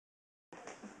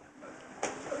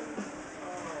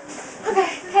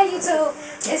YouTube.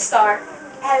 It's Star.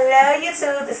 Hello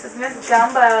YouTube, this is Miss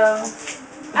Gumbo.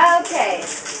 Okay,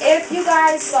 if you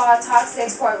guys saw Talk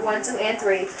 6 Part 1, 2, and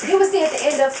 3, you will see at the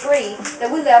end of 3 that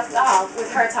we left off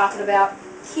with her talking about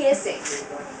kissing.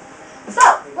 So,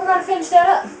 we're going to finish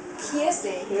that up.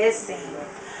 Kissing.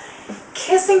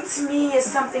 Kissing to me is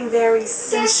something very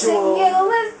sensual. Kissing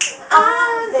you is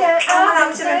all that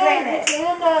I should have been playing it.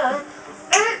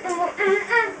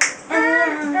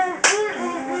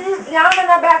 Y'all know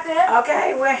that back then?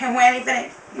 Okay, we ain't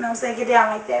finna, you know what I'm saying, get down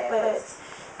like that, but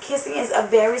kissing is a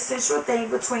very sensual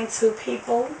thing between two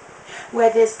people,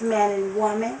 whether it's man and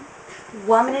woman,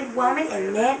 woman and woman,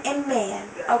 and man,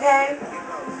 okay?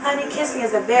 Honey, kissing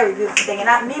is a very beautiful thing,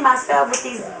 and me myself with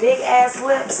these big ass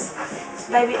lips,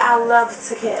 baby, I love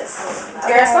to kiss.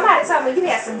 Okay? Girl, somebody told me you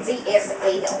had some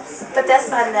DSLs. But that's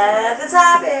another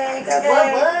topic,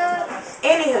 okay? What?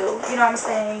 Anywho, you know what I'm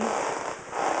saying?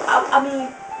 I mean,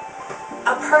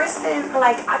 a person,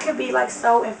 like, I could be, like,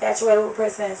 so infatuated with a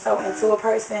person and so into a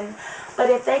person, but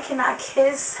if they cannot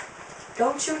kiss,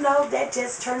 don't you know that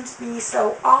just turns me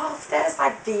so off? That's,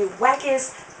 like, the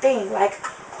wackest thing. Like,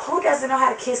 who doesn't know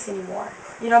how to kiss anymore?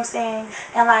 You know what I'm saying?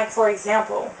 And, like, for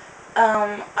example, you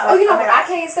know what I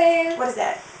can't stand? What is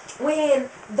that? When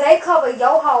they cover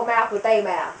your whole mouth with their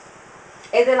mouth.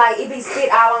 And then, like, it be spit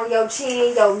all on your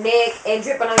chin, your neck, and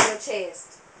dripping on your chest.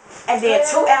 And then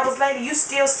 2 hours later, you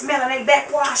still smelling they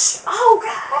backwash. Oh,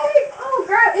 God. Oh,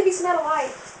 girl. It be smelling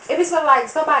like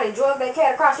somebody drug their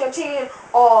cat across your chin,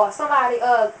 or somebody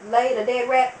laid a dead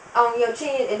rat on your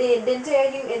chin and then didn't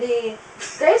tell you, and then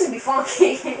girl, it should be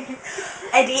funky.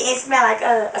 And then it smell like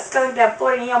a skunk that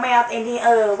floated in your mouth, and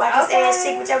then wipe his ass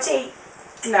cheek with your cheek.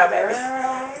 No, baby.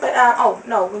 But oh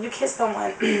no, when you kiss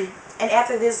someone, and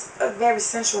after this very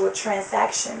sensual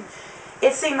transaction,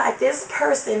 it seemed like this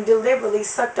person deliberately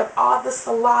sucked up all the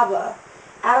saliva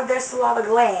out of their saliva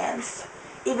glands,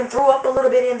 even threw up a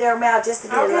little bit in their mouth just to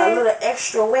get a little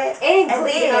extra wet. And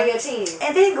glided on your chin.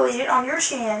 And then glided on your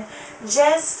chin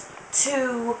just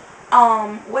to,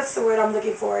 what's the word I'm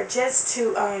looking for? Just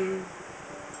to,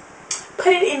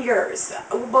 put it in yours.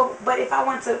 But if I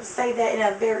want to say that in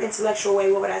a very intellectual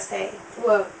way, what would I say?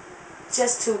 What?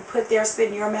 Just to put their spit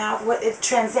in your mouth. What is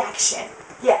transaction?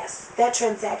 Yes, that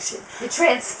transaction. The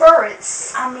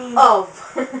transference. I mean,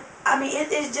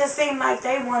 it just seemed like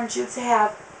they wanted you to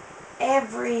have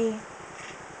every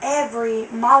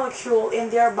molecule in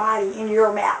their body in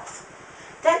your mouth.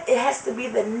 That it has to be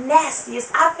the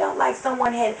nastiest. I felt like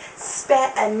someone had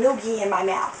spat a noogie in my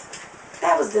mouth.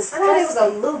 That was disgusting. I thought it was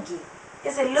a loogie.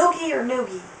 Is it loogie or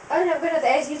noogie? I'm going to have to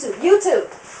ask YouTube. YouTube,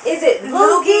 is it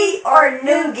loogie or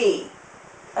noogie?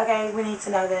 Okay, we need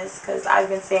to know this because I've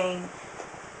been saying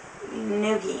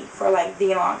noogie for like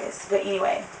the longest. But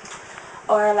anyway,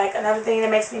 or like another thing that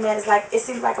makes me mad is like it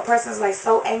seems like a person's like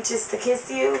so anxious to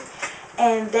kiss you,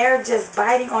 and they're just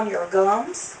biting on your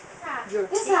gums.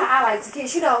 This is how I like to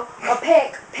kiss. You know, a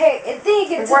peck, and then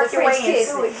get into the French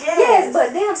kiss. Yes,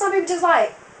 but damn, some people just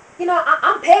like, you know,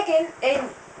 I'm pecking and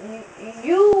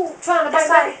you trying to bite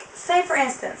my... Say for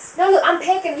instance. No, look, I'm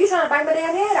pecking and you trying to bite my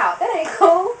damn head out. That ain't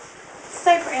cool.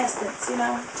 Say for instance, you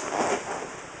know.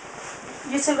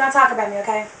 You two gonna talk about me,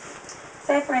 okay?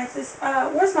 Say for instance,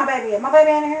 where's my baby at? My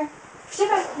baby in here?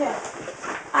 Yeah.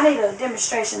 I need a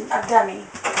demonstration, a dummy.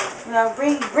 You know,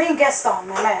 bring Gaston,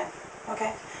 my man.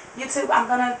 Okay? YouTube, I'm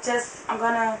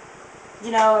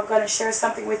gonna share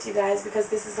something with you guys because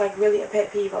this is like really a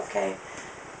pet peeve, okay?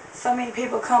 So many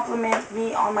people compliment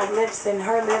me on my lips and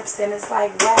her lips, and it's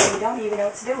like, wow, you don't even know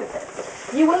what to do with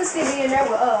it. You will see me in there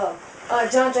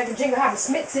with John Jacob Jingle having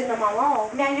Smith sitting on my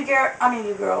wall. Now you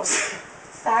girls.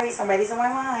 Sorry, somebody's on my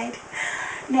mind.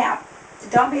 Now,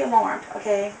 don't be alarmed,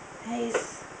 okay?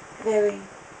 He's very,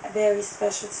 very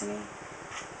special to me.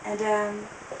 And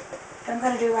what I'm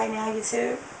gonna do right now,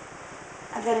 YouTube,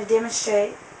 I'm gonna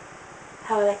demonstrate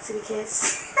how I like to be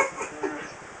kissed.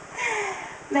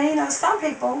 Now, you know, some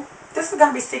people, this is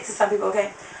going to be sick to some people,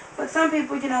 okay? But some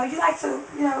people, you know, you like to,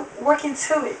 you know, work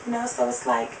into it, you know, so it's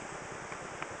like,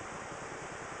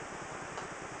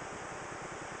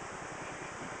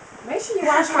 make sure you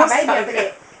wash my baby up in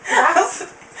it.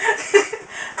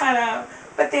 I know.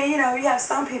 But then, you know, you have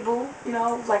some people, you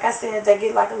know, like I said, they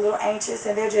get like a little anxious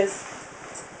and they're just,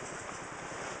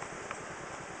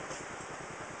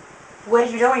 what are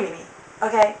you doing to me?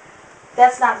 Okay?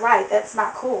 That's not right. That's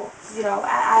not cool. You know,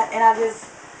 I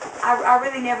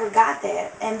really never got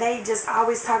that. And they just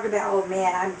always talked about, oh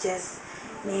man,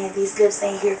 these lips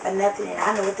ain't here for nothing, and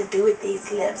I know what to do with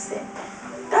these lips. And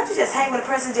don't you just hate when a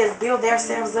person just build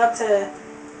themselves up to...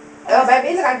 Oh, baby,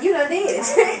 it look like you done did.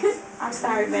 I'm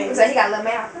sorry, baby. So he got a little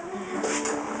mouth.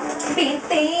 Been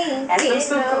thinking That's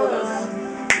some soup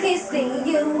of kissing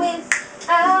you is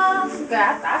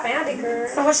God, I found it, girl.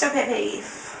 So what's your pet peeve?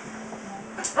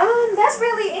 That's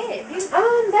really it.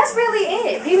 That's really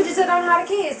it. People just don't know how to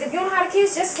kiss. If you don't know how to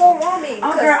kiss, just forewarn me.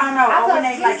 Oh, girl, I know. I when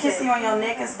they like kissing you on your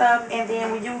neck and stuff, and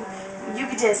then when you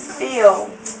could just feel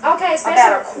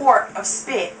about a quart of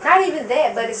spit. Not even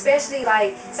that, but especially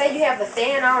like say you have the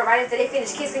fan on right after they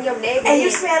finish kissing your neck, and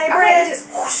you smell their breath. Just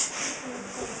whoosh.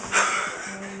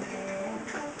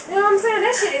 You know what I'm saying?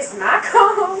 That shit is not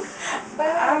cool.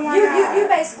 But you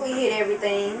basically hit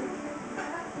everything.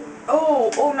 Oh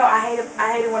no, I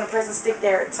hate it when a person stick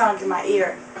their tongue in my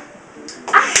ear.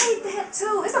 I hate that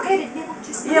too. It's okay to nibble,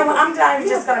 just nibble. You know what? I'm not even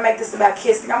just gonna make this about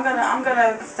kissing. I'm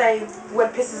gonna say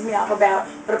what pisses me off about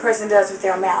what a person does with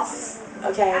their mouth.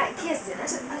 Okay. I kissing.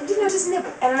 Just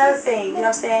nibble. And another thing, you know what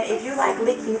I'm saying? If you like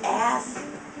licking ass,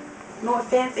 no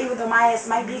offense, even though my ass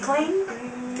might be clean,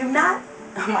 do not.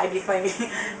 Might be clean.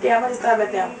 Damn, I just thought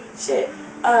about them. Shit.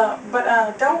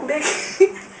 But don't lick.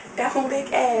 Don't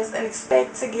lick ass and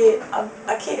expect to get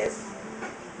a kiss.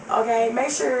 Okay, make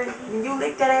sure when you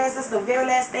lick that ass, that's the very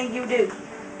last thing you do.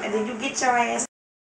 And then you get your ass